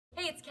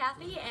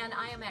Kathy, and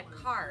I am at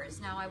Cars.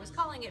 Now, I was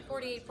calling it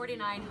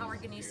 4849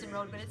 Howard Ganeson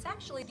Road, but it's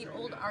actually the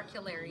old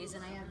Arcularies,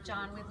 and I have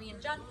John with me.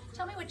 And John,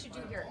 tell me what you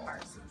do here at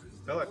Cars.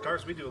 Well, at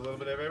Cars we do a little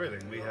bit of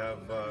everything. We have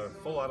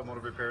full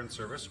automotive repair and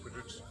service,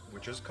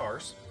 which is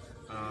Cars,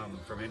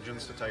 from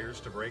engines to tires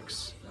to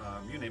brakes,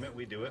 you name it,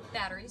 we do it.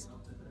 Batteries.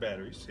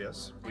 Batteries,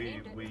 yes. We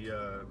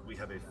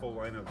have a full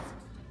line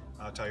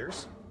of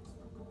tires.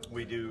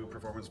 We do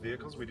performance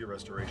vehicles, we do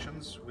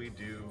restorations, we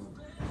do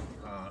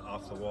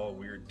off-the-wall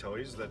weird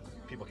toys that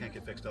people can't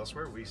get fixed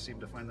elsewhere. We seem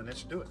to find the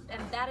niche to do it.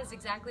 And that is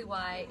exactly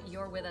why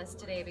you're with us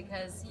today,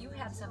 because you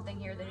have something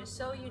here that is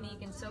so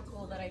unique and so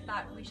cool that I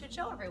thought we should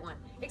show everyone.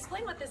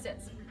 Explain what this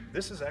is.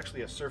 This is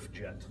actually a surf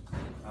jet.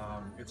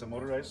 It's a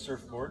motorized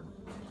surfboard.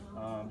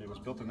 It was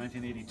built in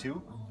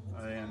 1982,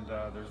 and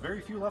there's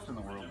very few left in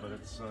the world, but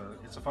it's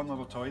a fun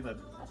little toy that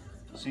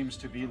seems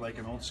to be like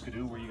an old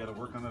Skidoo where you got to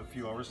work on it a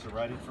few hours to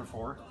ride it for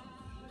 4.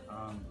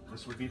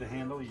 This would be the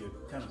handle you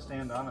kind of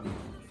stand on,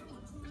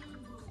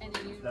 and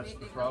that's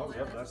the throttle.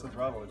 Yep, that's the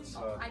throttle. It's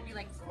I'd be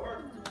like,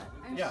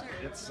 yeah,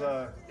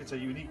 sure. it's a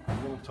unique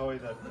little toy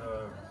that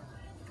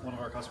one of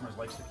our customers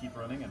likes to keep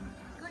running. And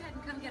go ahead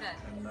and come get a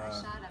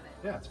shot of it.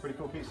 Yeah, it's a pretty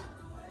cool piece.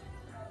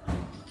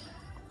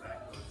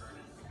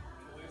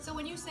 So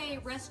when you say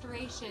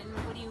restoration,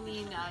 what do you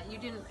mean? You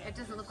didn't. It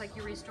doesn't look like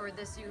you restored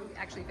this. You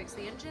actually fixed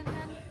the engine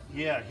then?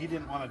 Yeah, he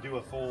didn't want to do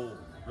a full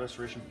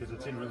restoration because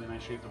it's in really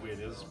nice shape the way it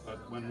is. But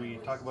when we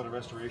talk about a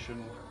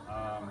restoration,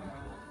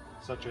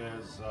 such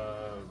as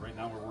right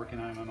now we're working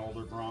on an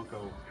older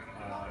Bronco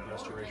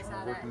restoration.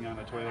 We're working on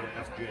a Toyota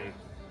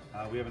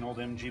FJ. We have an old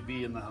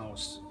MGB in the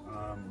house.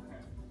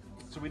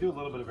 So we do a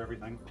little bit of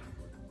everything.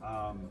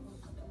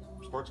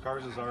 Sports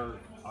cars is our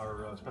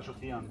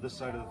specialty on this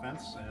side of the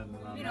fence, and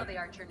you know the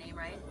Archer name,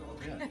 right?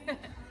 Yeah.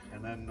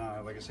 And then,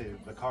 like I say,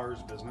 the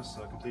Cars business,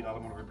 complete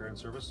automotive repair and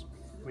service.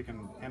 We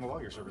can handle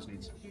all your service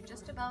needs. Do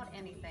just about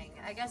anything.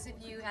 I guess if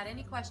you had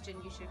any question,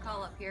 you should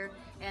call up here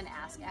and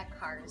ask at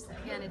Cars.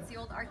 Again, it's the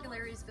old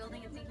Arcularies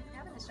building, and thank you for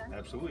having us, John.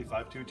 Absolutely,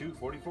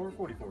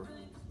 522-4444.